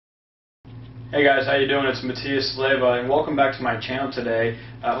Hey guys, how you doing? It's Matias, leiva, and welcome back to my channel today.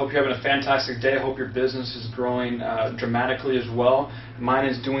 I hope you're having a fantastic day. I hope your business is growing dramatically as well. Mine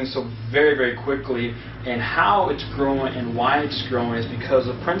is doing so very, very quickly, and how it's growing and why it's growing is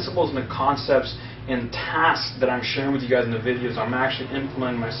because the principles and the concepts and tasks that I'm sharing with you guys in the videos, I'm actually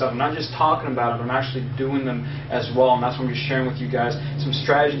implementing myself. I'm not just talking about it, but I'm actually doing them as well, and that's what I'm just sharing with you guys, some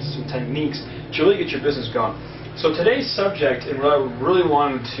strategies, some techniques to really get your business going. So today's subject, and what I really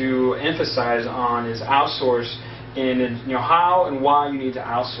wanted to emphasize on, is outsource, and how and why you need to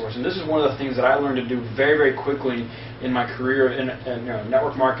outsource. And this is one of the things that I learned to do very, very quickly in my career in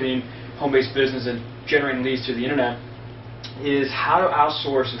network marketing, home-based business, and generating leads to the internet, is how to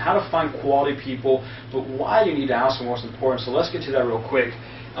outsource and how to find quality people, but why you need to outsource, most important. So let's get to that real quick.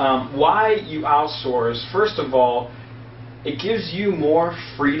 Why you outsource, first of all, it gives you more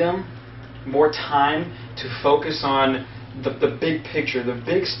freedom, more time to focus on the big picture, the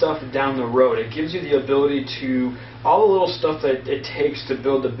big stuff down the road. It gives you the ability to, all the little stuff that it takes to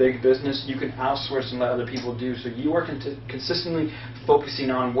build a big business, you can outsource and let other people do. So you are consistently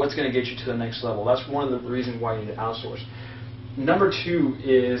focusing on what's going to get you to the next level. That's one of the reasons why you need to outsource. Number two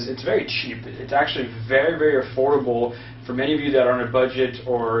is it's very cheap. It's actually very, very affordable for many of you that are on a budget,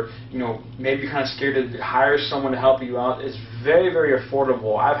 or maybe you're kind of scared to hire someone to help you out. It's very, very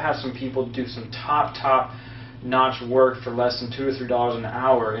affordable. I've had some people do some top-notch work for less than $2 or $3 an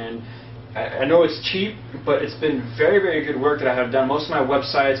hour, and I know it's cheap, but it's been very, very good work that I have done. Most of my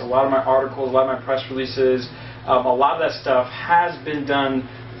websites, a lot of my articles, a lot of my press releases, a lot of that stuff has been done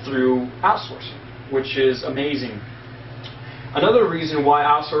through outsourcing, which is amazing. Another reason why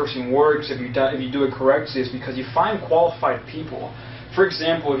outsourcing works, if you do it correctly, is because you find qualified people. For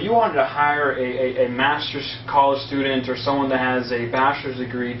example, if you wanted to hire a master's college student or someone that has a bachelor's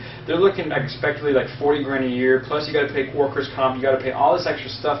degree, they're looking at expectedly like 40 grand a year, plus you got to pay workers' comp, you got to pay all this extra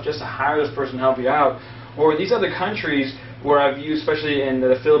stuff just to hire this person to help you out. Or in these other countries where I've used, especially in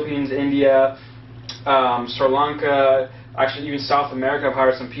the Philippines, India, Sri Lanka, actually even South America, I've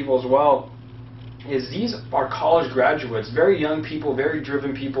hired some people as well, is these are college graduates, very young people, very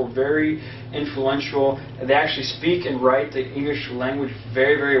driven people, very influential. They actually speak and write the English language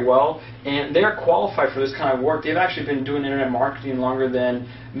very, very well, and they are qualified for this kind of work. They've actually been doing internet marketing longer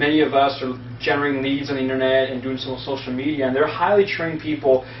than many of us are generating leads on the internet and doing some social media, and they're highly trained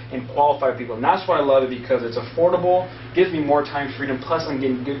people and qualified people. And that's why I love it, because it's affordable, gives me more time freedom, plus I'm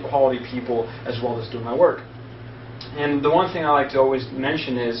getting good quality people as well as doing my work. And the one thing I like to always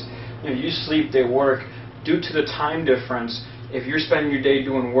mention is, you sleep, they work. Due to the time difference, if you're spending your day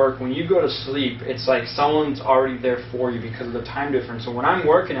doing work, when you go to sleep, it's like someone's already there for you because of the time difference. So when I'm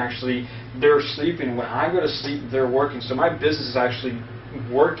working, actually, they're sleeping. When I go to sleep, they're working. So my business is actually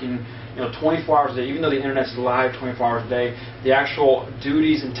working 24 hours a day. Even though the internet's live 24 hours a day, the actual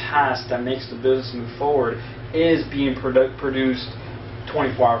duties and tasks that makes the business move forward is being produced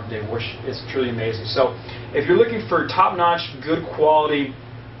 24 hours a day, which is truly amazing. So if you're looking for top-notch, good quality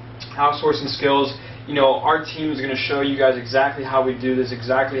outsourcing skills, our team is going to show you guys exactly how we do this,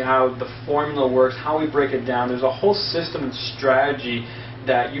 exactly how the formula works, how we break it down. There's a whole system and strategy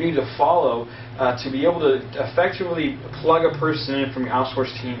that you need to follow to be able to effectively plug a person in from your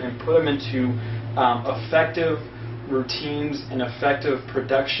outsource team and put them into effective routines and effective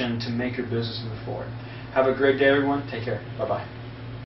production to make your business move forward. Have a great day, everyone. Take care. Bye-bye.